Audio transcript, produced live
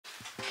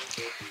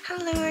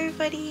Hello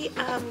everybody,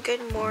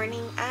 good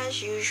morning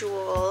as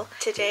usual.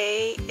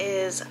 Today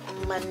is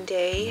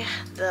Monday,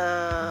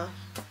 the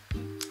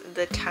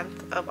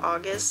 10th of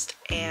August,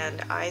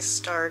 and I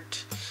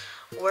start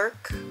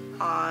work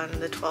on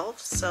the 12th,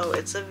 so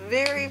it's a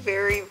very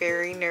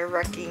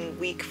nerve-wracking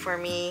week for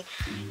me,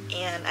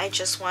 and I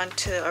just want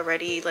to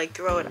already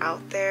throw it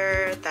out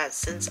there that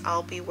since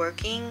I'll be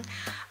working,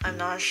 I'm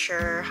not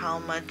sure how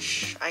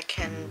much I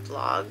can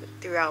vlog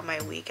throughout my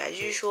week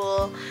as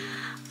usual.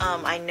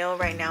 I know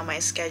right now my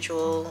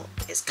schedule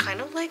is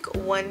kind of like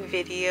one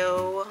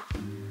video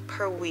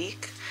per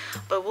week,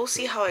 but we'll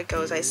see how it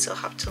goes. I still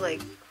have to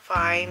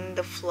find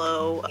the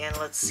flow, and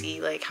let's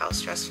see how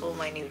stressful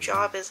my new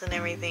job is and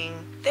everything.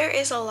 There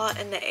is a lot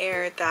in the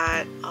air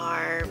that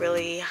are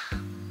really,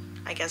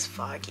 I guess,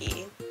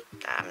 foggy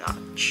that I'm not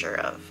sure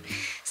of.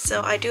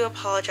 So I do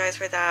apologize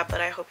for that,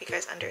 but I hope you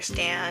guys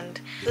understand.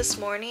 This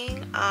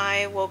morning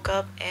I woke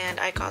up and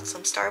I got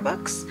some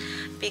Starbucks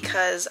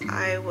because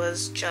I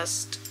was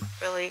just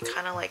really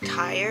kind of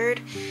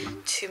tired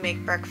to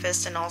make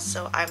breakfast, and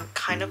also I'm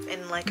kind of in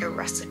a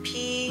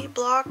recipe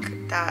block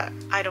that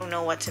I don't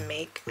know what to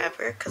make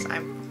ever because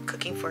I'm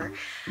cooking for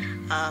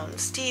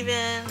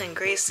Steven and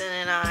Grayson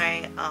and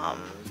I.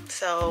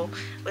 So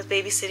with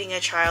babysitting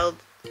a child,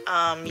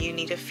 you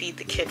need to feed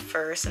the kid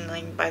first, and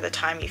then by the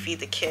time you feed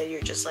the kid,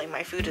 you're just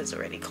my food is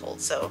already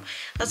cold. So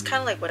that's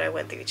kind of what I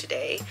went through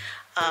today.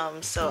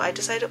 So I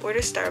decided to order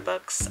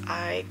Starbucks.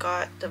 I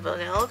got the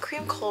vanilla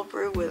cream cold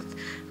brew with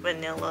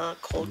vanilla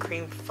cold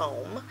cream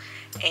foam,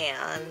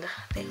 and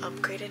they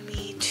upgraded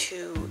me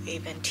to a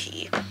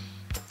venti,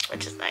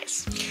 which is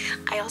nice.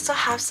 I also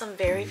have some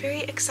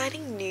very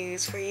exciting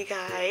news for you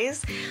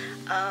guys.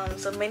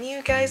 So many of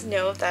you guys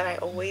know that I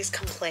always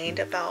complained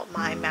about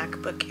my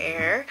MacBook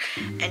Air,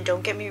 and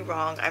don't get me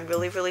wrong, I'm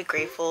really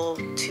grateful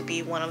to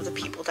be one of the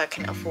people that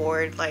can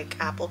afford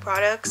Apple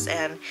products,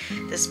 and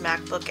this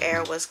MacBook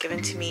Air was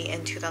given to me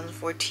in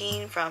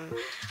 2014 from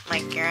my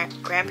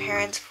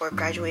grandparents for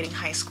graduating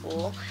high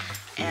school,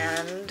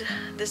 and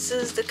this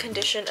is the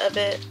condition of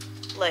it.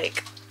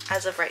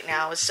 As of right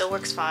now, it still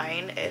works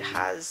fine. It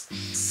has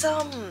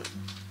some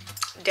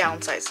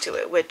downsides to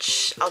it,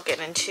 which I'll get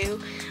into.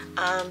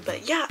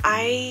 But yeah,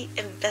 I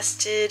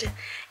invested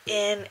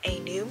in a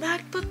new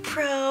MacBook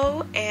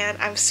Pro, and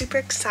I'm super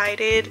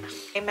excited.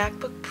 My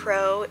MacBook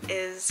Pro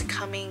is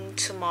coming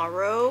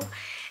tomorrow,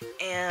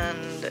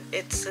 and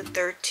it's a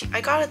 13. I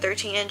got a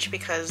 13-inch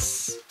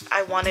because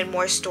I wanted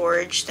more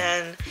storage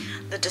than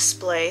the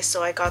display,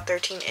 so I got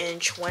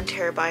 13-inch, 1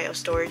 terabyte of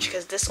storage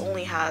because this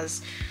only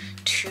has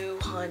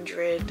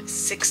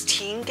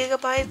 216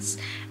 gigabytes,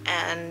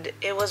 and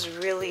it was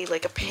really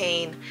a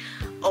pain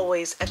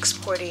always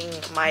exporting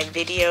my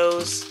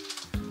videos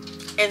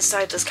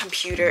inside this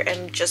computer,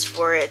 and just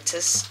for it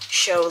to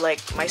show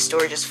my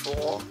storage is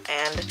full,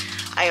 and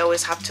I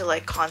always have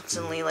to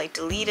constantly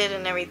delete it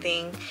and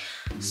everything.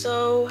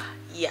 So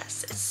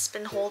yes, it's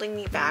been holding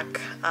me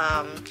back.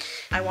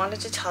 I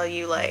wanted to tell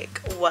you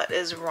what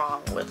is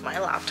wrong with my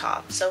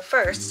laptop. So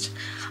first,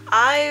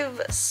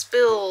 I've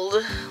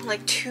spilled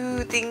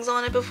 2 things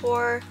on it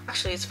before.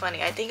 Actually, it's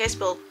funny, I think I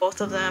spilled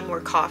both of them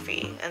were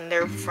coffee, and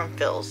they're from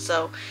Phil's.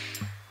 So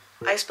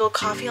I spilled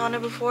coffee on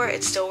it before.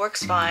 It still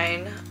works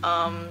fine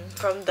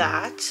from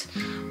that,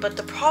 but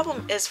the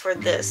problem is for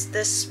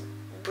this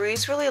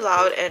breathes really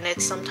loud, and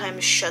it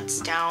sometimes shuts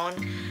down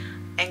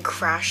and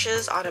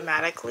crashes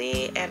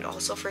automatically, and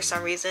also for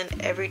some reason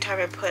every time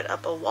I put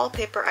up a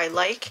wallpaper I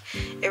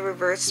it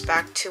reverts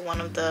back to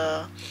one of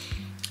the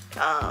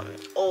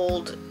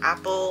old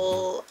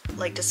Apple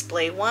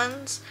display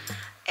ones,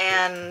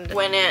 and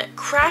when it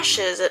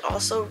crashes it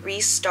also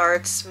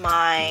restarts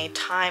my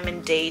time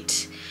and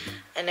date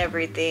and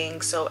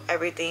everything, so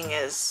everything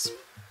is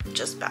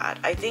just bad.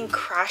 I think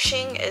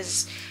crashing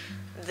is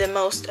the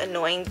most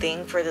annoying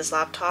thing for this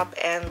laptop,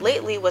 and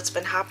lately what's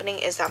been happening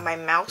is that my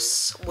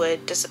mouse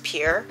would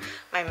disappear,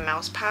 my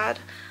mouse pad,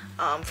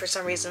 for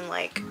some reason.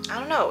 I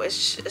don't know,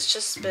 it's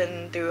just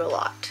been through a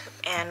lot,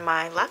 and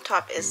my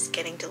laptop is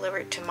getting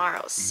delivered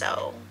tomorrow,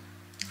 so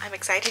I'm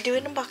excited to do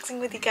an unboxing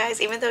with you guys,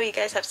 even though you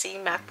guys have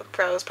seen MacBook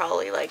Pros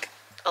probably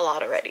a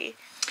lot already.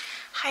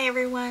 Hi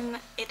everyone,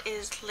 it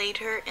is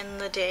later in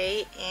the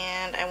day,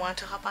 and I want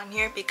to hop on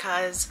here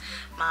because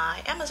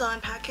my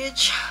Amazon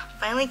package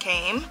finally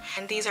came,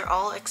 and these are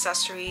all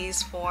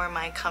accessories for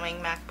my coming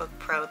MacBook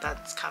Pro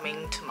that's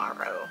coming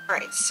tomorrow.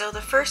 Alright, so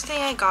the first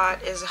thing I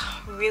got is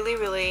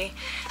really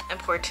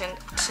important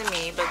to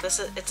me, but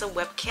it's a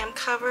webcam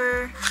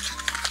cover.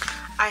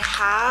 I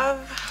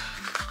have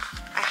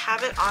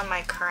it on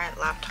my current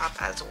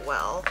laptop as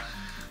well,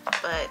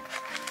 but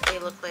they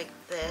look like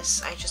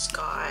this. I just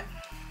got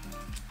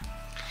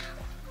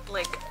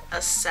a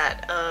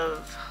set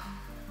of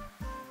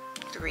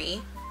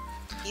 3.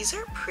 These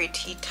are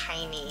pretty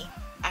tiny.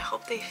 I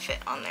hope they fit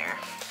on there.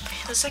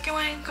 The second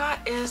one I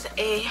got is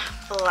a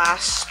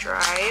flash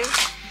drive,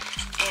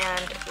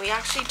 and we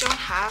actually don't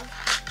have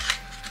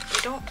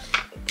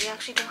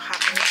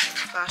any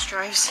flash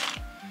drives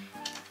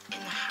in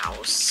the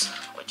house,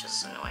 which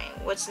is annoying.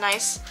 What's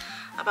nice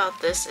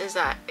about this is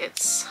that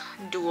it's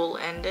dual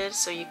ended,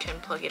 so you can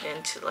plug it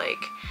into like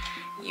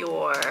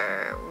your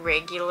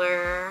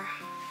regular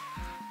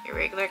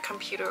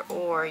computer,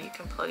 or you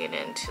can plug it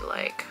into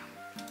like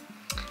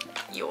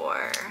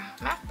your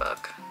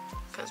MacBook,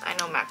 because I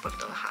know MacBook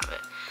doesn't have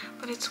it.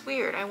 But it's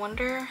weird. I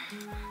wonder,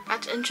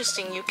 that's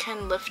interesting. You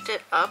can lift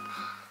it up,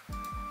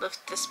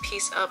 lift this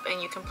piece up,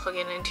 and you can plug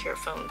it into your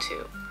phone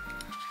too.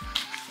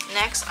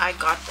 Next, I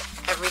got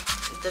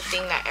the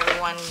thing that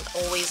everyone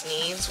always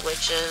needs,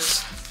 which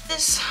is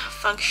this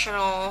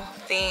functional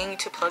thing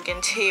to plug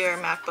into your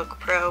MacBook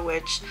Pro,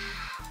 which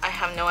I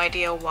have no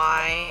idea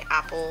why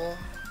Apple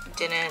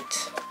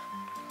didn't.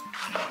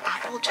 I don't know,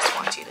 Apple just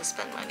wants you to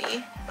spend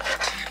money,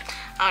 but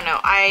I don't know.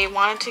 I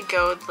wanted to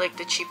go like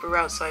the cheaper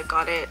route, so I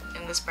got it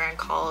in this brand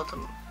called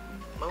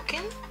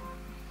Mokin,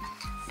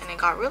 and it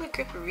got really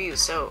good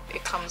reviews. So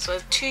it comes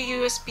with 2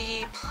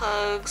 USB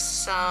plugs,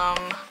 some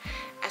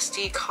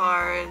SD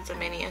cards, a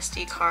mini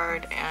SD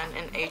card, and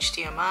an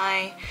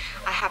HDMI.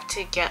 I have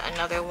to get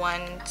another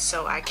one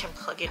so I can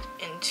plug it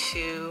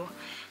into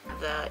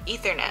the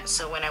Ethernet,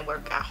 so when I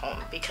work at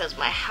home, because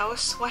my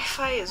house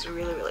Wi-Fi is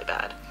really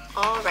bad.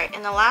 Alright,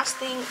 and the last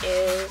thing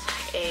is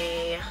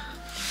a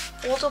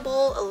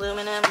foldable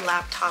aluminum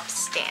laptop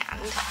stand.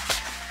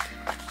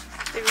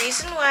 The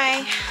reason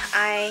why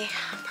I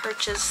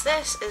purchased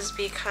this is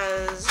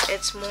because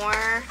it's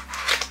more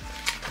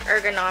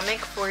ergonomic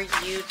for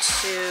you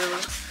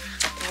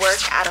to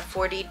work at a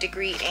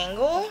 40-degree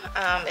angle.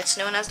 It's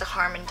known as the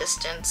Harmon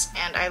distance,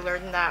 and I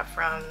learned that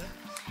from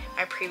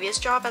my previous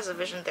job as a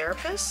vision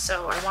therapist,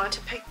 so I wanted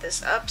to pick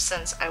this up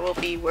since I will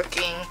be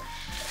working,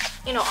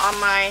 you know, on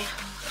my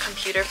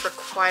computer for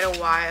quite a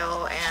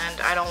while,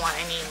 and I don't want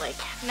any like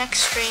neck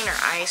strain or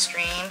eye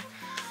strain.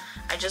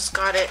 I just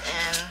got it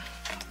in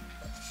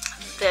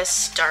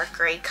this dark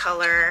gray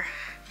color,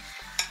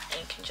 and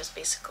you can just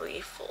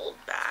basically fold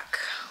back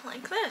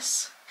like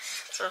this,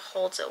 so it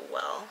holds it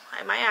well.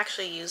 I might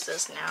actually use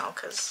this now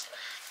because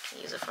I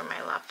can use it for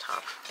my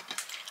laptop.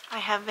 I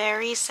have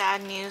very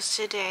sad news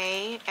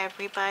today,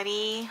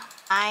 everybody.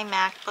 My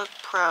MacBook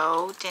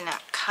Pro did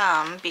not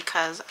come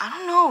because, I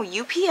don't know,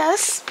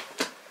 UPS,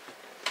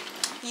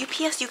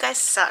 you guys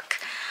suck.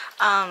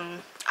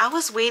 I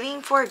was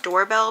waiting for a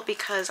doorbell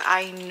because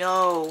I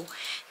know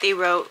they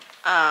wrote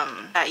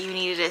that you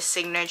needed a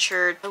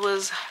signature. I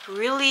was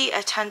really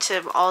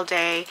attentive all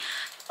day,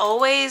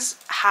 always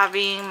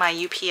having my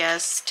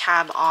UPS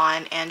tab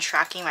on and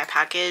tracking my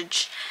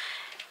package,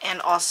 and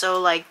also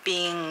like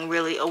being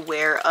really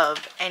aware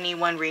of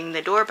anyone ringing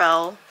the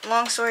doorbell.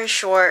 Long story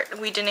short,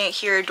 we didn't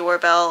hear a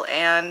doorbell,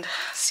 and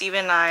Steve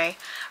and I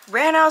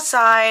ran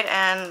outside,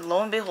 and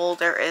lo and behold,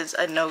 there is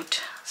a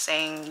note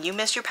saying you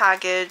missed your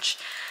package.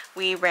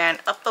 We ran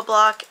up a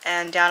block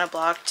and down a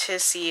block to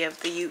see if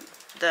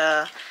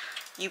the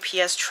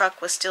UPS truck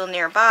was still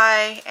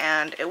nearby,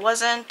 and it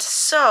wasn't,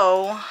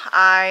 so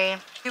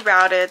I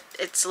rerouted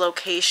its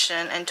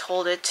location and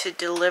told it to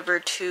deliver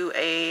to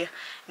a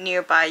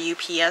nearby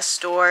UPS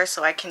store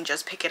so I can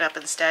just pick it up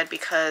instead,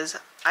 because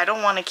I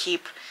don't want to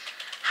keep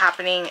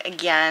happening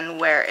again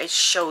where it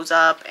shows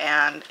up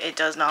and it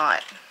does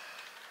not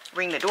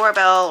ring the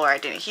doorbell, or I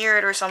didn't hear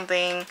it or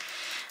something,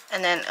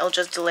 and then it'll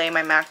just delay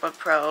my MacBook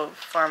Pro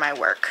for my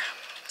work.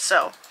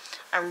 So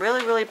I'm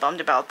really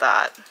bummed about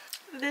that.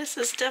 This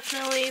is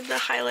definitely the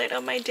highlight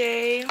of my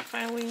day.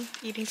 Finally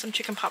eating some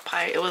chicken pot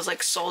pie. It was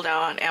like sold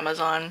out on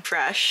Amazon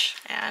fresh,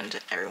 and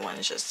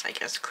everyone's just, I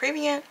guess,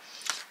 craving it.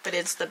 But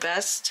it's the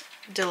best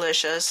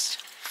delicious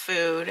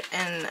food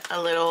in a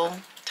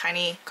little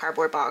tiny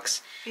cardboard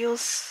box.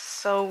 Feels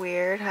so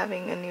weird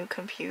having a new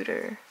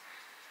computer.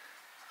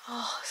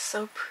 Oh,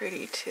 so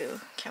pretty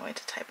too. Can't wait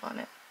to type on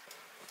it.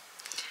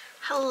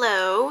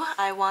 Hello,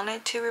 I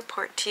wanted to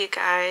report to you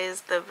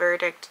guys the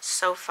verdict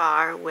so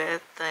far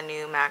with the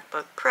new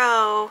MacBook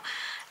Pro.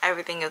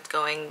 Everything is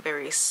going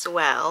very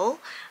swell.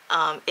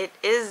 It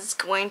is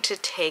going to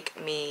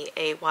take me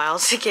a while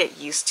to get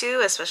used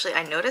to, especially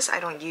I noticed I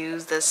don't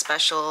use this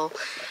special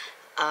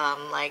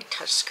like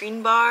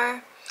touchscreen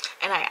bar.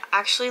 And I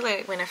actually,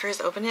 like, when I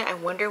first opened it, I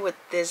wonder what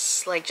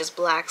this like just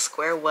black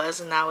square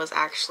was, and that was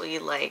actually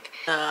like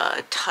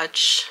the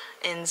touch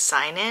in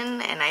sign-in,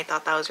 and I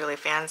thought that was really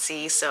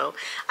fancy, so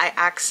I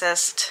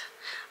accessed,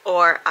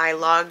 or I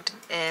logged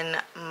in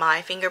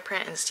my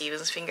fingerprint and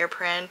Steven's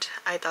fingerprint.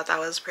 I thought that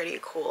was pretty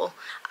cool.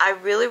 I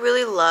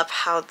really love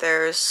how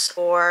there's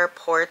 4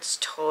 ports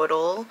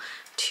total,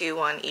 2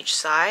 on each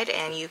side,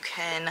 and you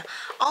can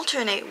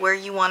alternate where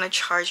you want to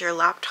charge your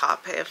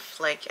laptop. If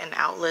like an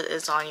outlet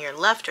is on your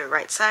left or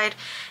right side,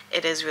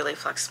 it is really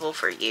flexible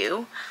for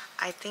you.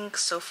 I think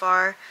so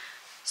far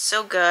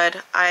so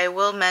good. I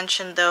will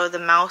mention though, the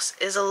mouse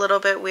is a little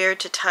bit weird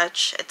to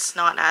touch. It's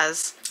not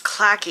as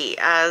clacky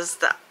as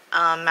the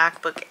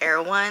MacBook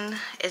Air one.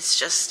 It's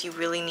just, you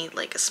really need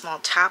like a small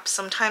tap.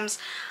 Sometimes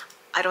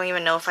I don't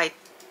even know if I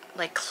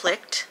like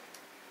clicked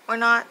or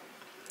not,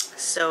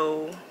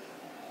 so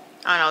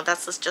I don't know,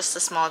 that's just a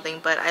small thing.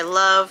 But I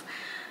love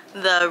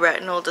the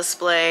retinal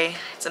display.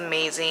 It's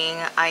amazing.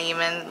 I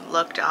even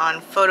looked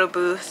on Photo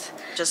Booth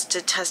just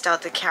to test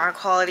out the camera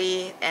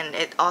quality, and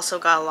it also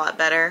got a lot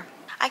better.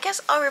 I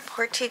guess I'll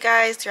report to you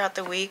guys throughout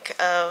the week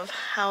of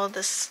how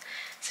this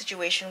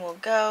situation will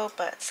go,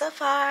 but so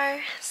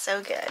far,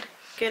 so good.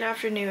 Good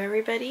afternoon,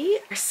 everybody.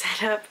 Our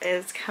setup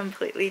is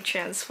completely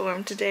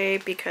transformed today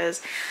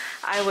because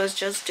I was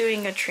just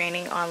doing a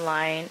training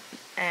online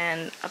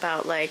and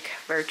about like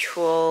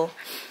virtual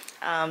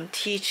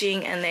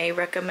teaching, and they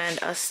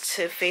recommend us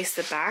to face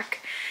the back,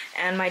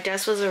 and my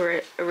desk was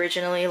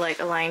originally like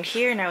aligned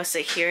here, and I was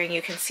sit here and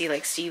you can see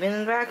like Steven in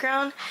the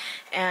background,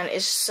 and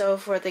it's so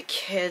for the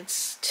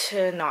kids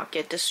to not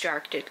get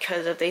distracted,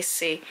 because if they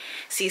see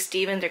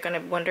Steven, they're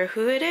gonna wonder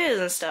who it is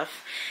and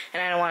stuff,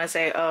 and I don't want to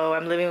say, oh,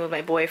 I'm living with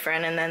my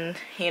boyfriend, and then,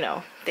 you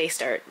know, they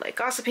start like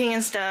gossiping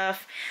and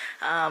stuff.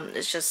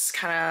 It's just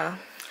kind of,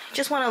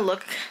 just want to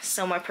look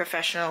somewhat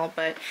professional,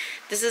 but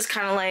this is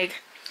kind of like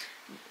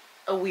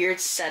a weird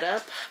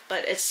setup,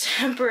 but it's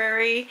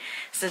temporary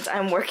since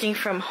I'm working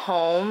from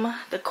home.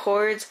 The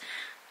cords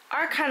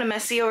are kind of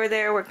messy over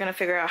there. We're gonna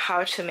figure out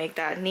how to make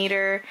that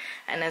neater,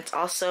 and it's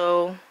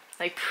also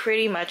like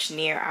pretty much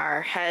near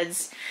our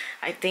heads.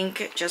 I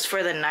think just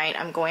for the night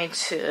I'm going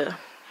to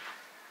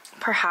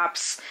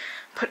perhaps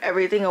put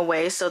everything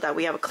away so that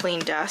we have a clean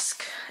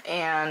desk,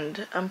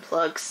 and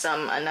unplug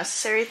some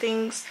unnecessary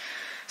things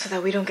so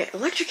that we don't get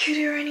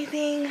electrocuted or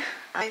anything.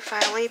 I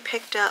finally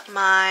picked up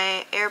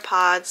my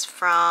AirPods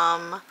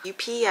from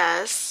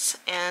UPS,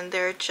 and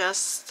they're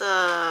just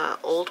the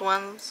old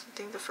ones. I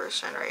think the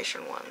first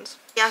generation ones.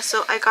 Yeah,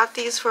 so I got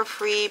these for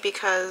free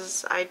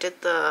because I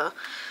did the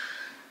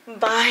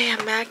buy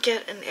a Mac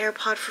get an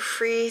AirPod for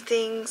free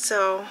thing,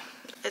 so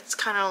it's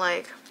kind of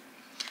like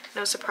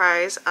no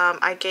surprise.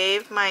 I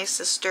gave my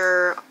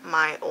sister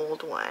my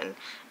old one,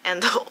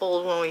 and the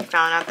old one we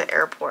found at the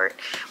airport,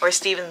 or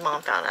Steven's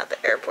mom found at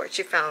the airport.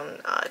 She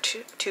found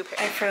two pairs.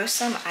 I froze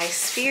some ice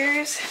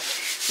spheres,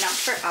 not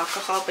for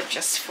alcohol, but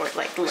just for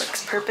like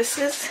looks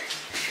purposes.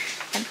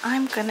 And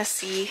I'm gonna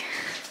see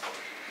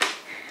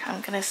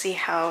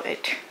how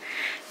it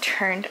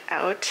turned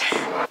out.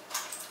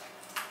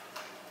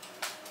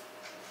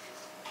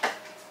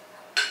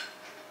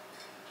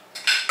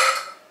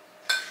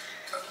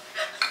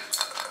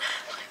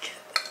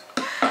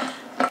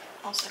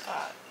 Also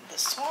got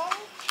this one.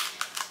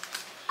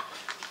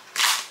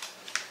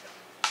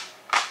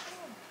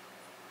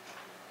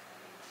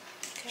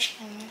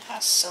 And it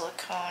has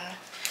silicone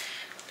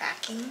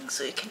backing,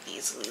 so you can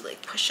easily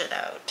like push it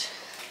out.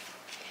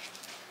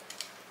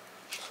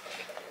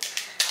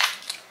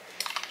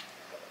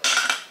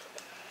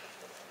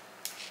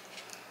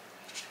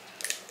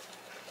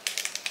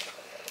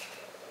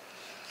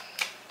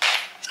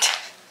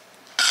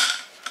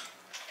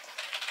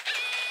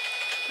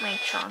 My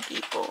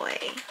chunky boy.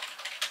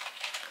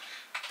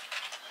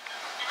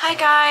 Hi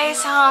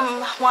guys,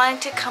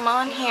 wanted to come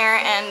on here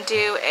and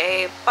do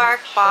a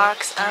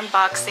BarkBox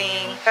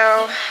unboxing.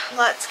 So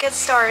let's get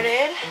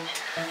started.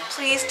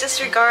 Please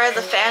disregard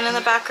the fan in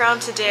the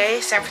background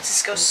today. San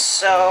Francisco's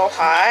so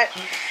hot.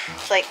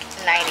 It's like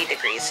 90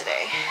 degrees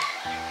today.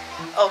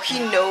 Oh, he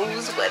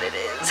knows what it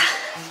is.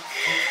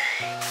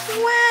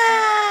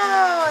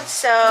 Wow!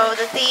 So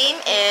the theme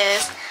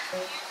is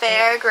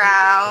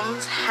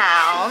Fairgrounds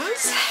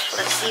Hounds.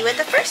 Let's see what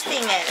the first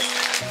thing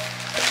is.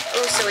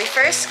 Oh, so we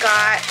first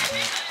got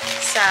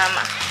some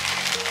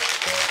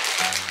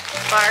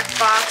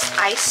BarkBox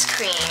ice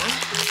cream.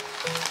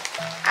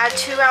 Add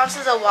 2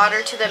 ounces of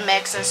water to the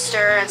mix and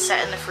stir and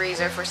set in the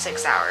freezer for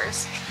 6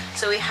 hours.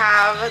 So we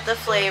have the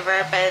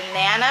flavor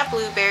banana,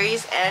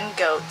 blueberries, and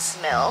goat's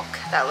milk.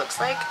 That looks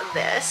like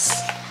this.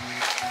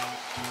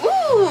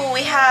 Ooh,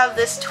 we have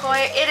this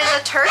toy. It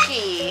is a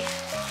turkey.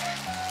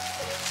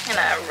 I'm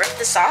gonna rip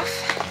this off.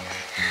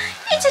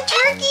 It's a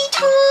turkey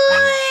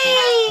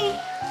toy!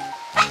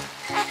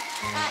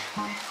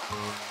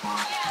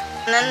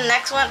 And then the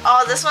next one,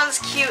 oh, this one's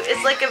cute.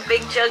 It's like a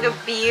big jug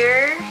of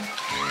beer.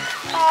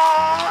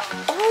 Aww.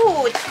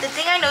 Oh, the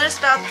thing I noticed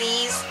about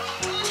these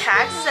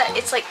tags is that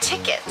it's like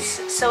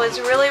tickets. So it's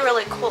really,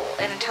 really cool.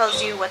 And it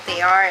tells you what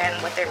they are and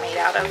what they're made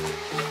out of.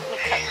 Let me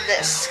cut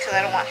this, because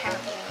I don't want him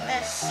eating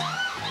this.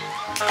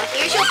 Oh,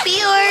 here's your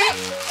beer.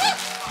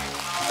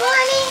 You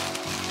want it?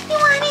 You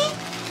want it?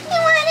 You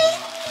want it?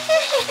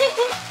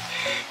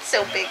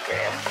 So big,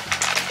 Grim.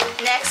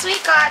 Next we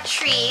got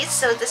treats.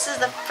 So this is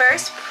the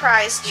first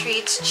prize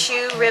treats,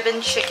 chew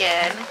ribbon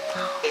chicken.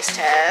 Taste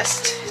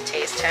test.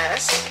 Taste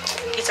test.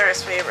 These are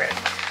his favorite.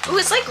 Ooh,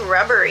 it's like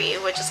rubbery,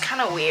 which is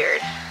kind of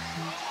weird.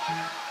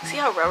 See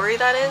how rubbery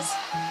that is?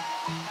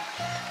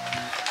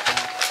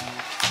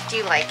 Do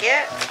you like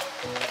it?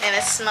 And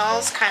it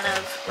smells kind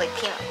of like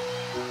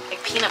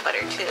peanut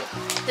butter too.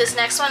 This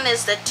next one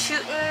is the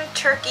Tootin'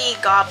 Turkey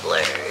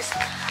Gobblers.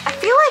 I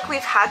feel like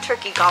we've had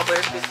turkey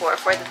gobblers before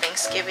for the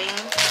Thanksgiving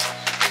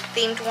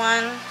themed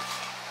one.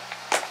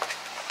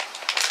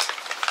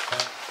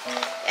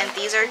 And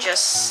these are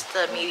just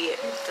the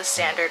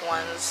standard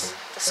ones,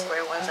 the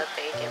square ones that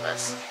they give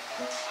us.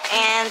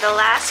 And the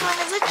last one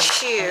is a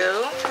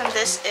chew, and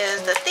this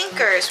is the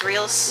Thinkers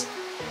Real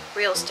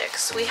real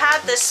sticks. We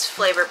had this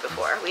flavor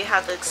before. We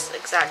had the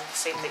exact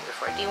same thing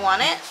before. Do you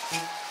want it?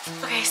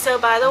 Okay, so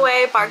by the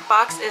way,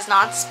 BarkBox is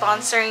not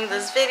sponsoring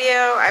this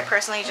video. I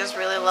personally just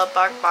really love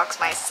BarkBox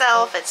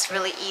myself. It's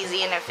really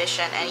easy and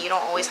efficient, and you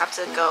don't always have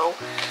to go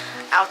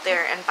out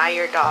there and buy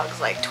your dogs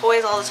like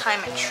toys all the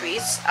time and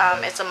treats.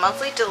 It's a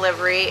monthly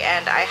delivery,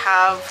 and I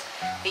have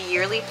a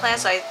yearly plan,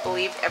 so I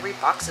believe every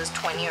box is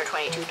 $20 or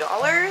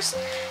 $22.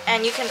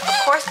 And you can of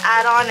course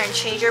add on and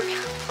change your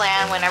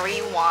plan whenever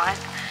you want.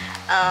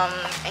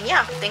 And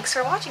yeah, thanks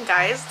for watching,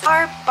 guys.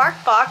 Our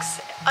BarkBox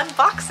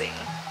unboxing.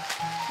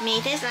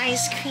 Made his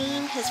ice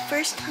cream, his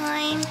first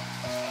time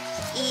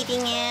eating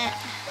it.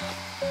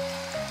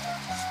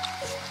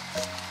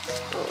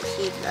 Oh,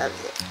 he loves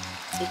it.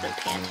 He's been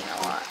panting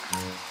a lot.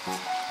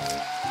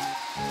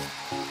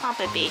 Aw,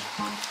 baby.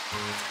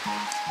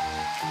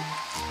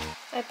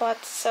 I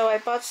bought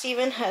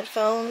Steven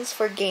headphones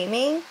for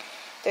gaming.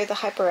 They're the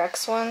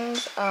HyperX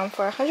ones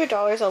for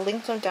 $100. I'll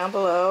link them down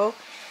below,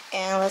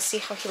 and let's see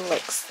how he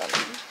likes them.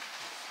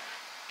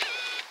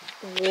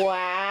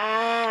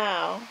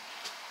 Wow.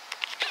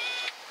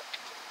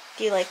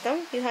 Do you like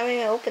them? You haven't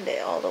even opened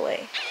it all the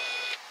way.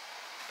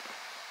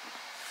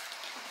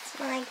 It's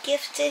my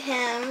gift to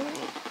him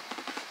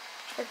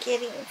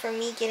for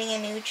me getting a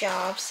new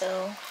job.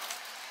 So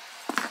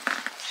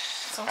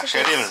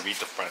actually, I didn't even read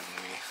the front of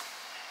me.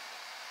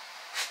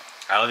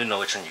 I don't even know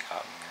which one you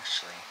got me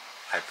actually.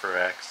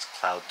 HyperX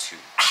Cloud 2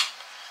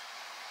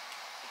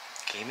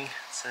 gaming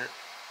headset.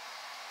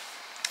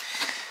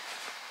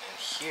 And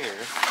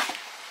here,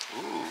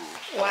 ooh,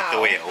 wow. I like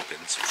the way it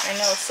opens. I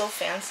know, it's so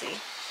fancy.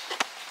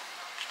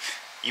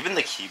 Even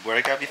the keyboard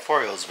I got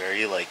before, it was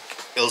very like,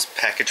 it was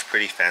packaged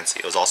pretty fancy.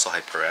 It was also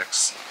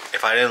HyperX.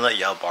 If I didn't let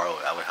Yao borrow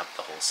it, I would have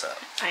the whole set.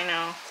 I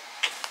know.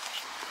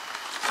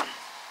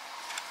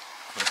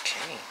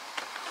 Okay.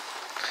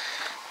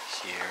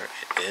 Here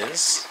it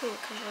is. Ooh,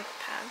 it comes with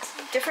pads.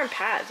 Different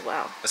pads,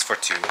 wow. It's for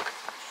 2.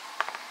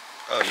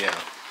 Oh yeah.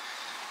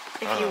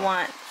 If you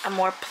want a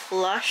more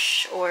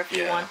plush, or if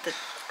you want the...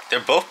 They're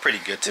both pretty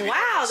good to be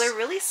honest. Wow, they're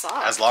really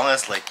soft. As long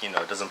as like, you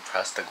know, it doesn't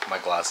press my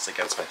glasses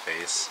against my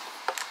face.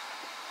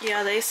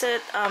 Yeah, they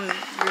said,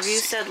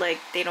 reviews said like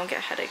they don't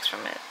get headaches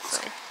from it.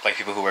 So. Like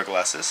people who wear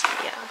glasses?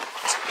 Yeah.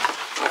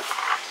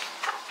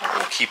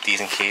 We'll keep these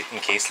in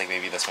case like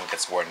maybe this one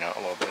gets worn out a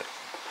little bit.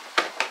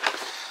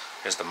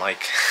 Here's the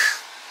mic.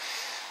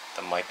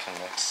 The mic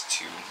connects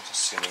to, I'm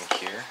assuming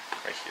here,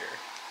 right here.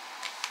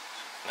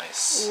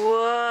 Nice.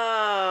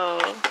 Whoa.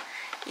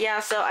 Yeah,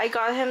 so I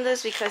got him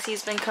this because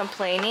he's been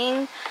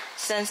complaining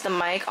since the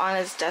mic on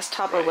his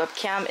desktop or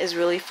webcam is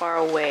really far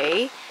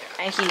away,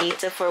 and he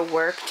needs it for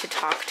work to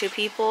talk to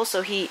people,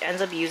 so he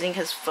ends up using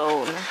his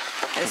phone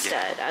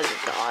instead as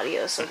the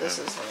audio, so this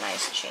is a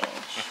nice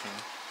change.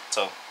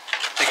 So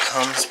it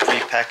comes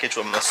pre-packaged,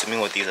 I'm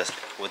assuming with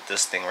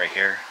this thing right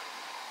here.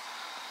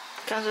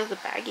 It comes with a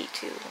baggie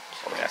too.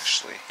 Oh,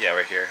 actually, yeah,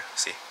 right here,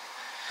 see.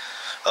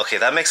 Okay,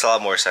 that makes a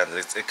lot more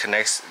sense. It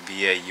connects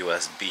via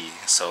USB,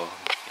 so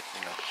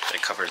you know,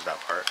 it covers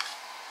that part.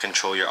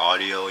 Control your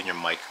audio and your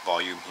mic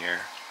volume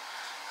here.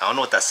 I don't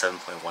know what that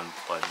 7.1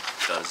 button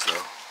does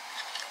though.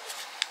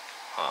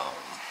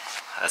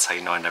 That's how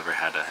you know I never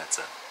had a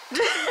headset.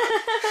 Okay,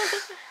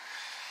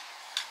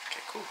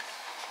 cool.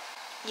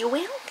 You're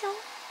welcome.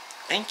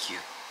 Thank you.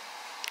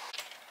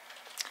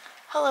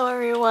 Hello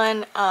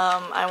everyone.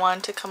 I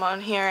wanted to come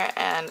on here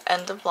and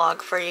end the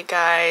vlog for you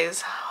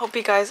guys. Hope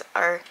you guys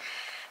are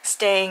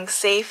staying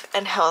safe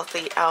and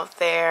healthy out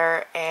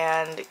there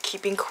and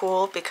keeping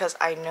cool, because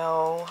I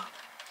know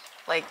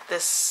like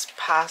this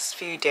past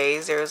few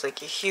days there was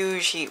like a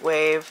huge heat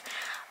wave.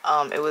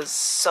 It was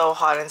so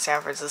hot in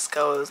San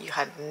Francisco, you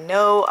had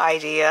no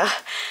idea.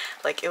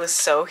 Like, it was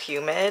so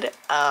humid.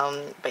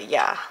 But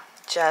yeah,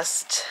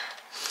 just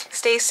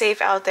stay safe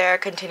out there,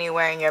 continue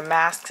wearing your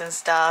masks and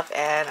stuff,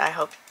 and I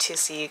hope to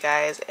see you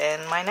guys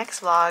in my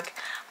next vlog.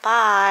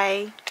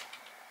 Bye!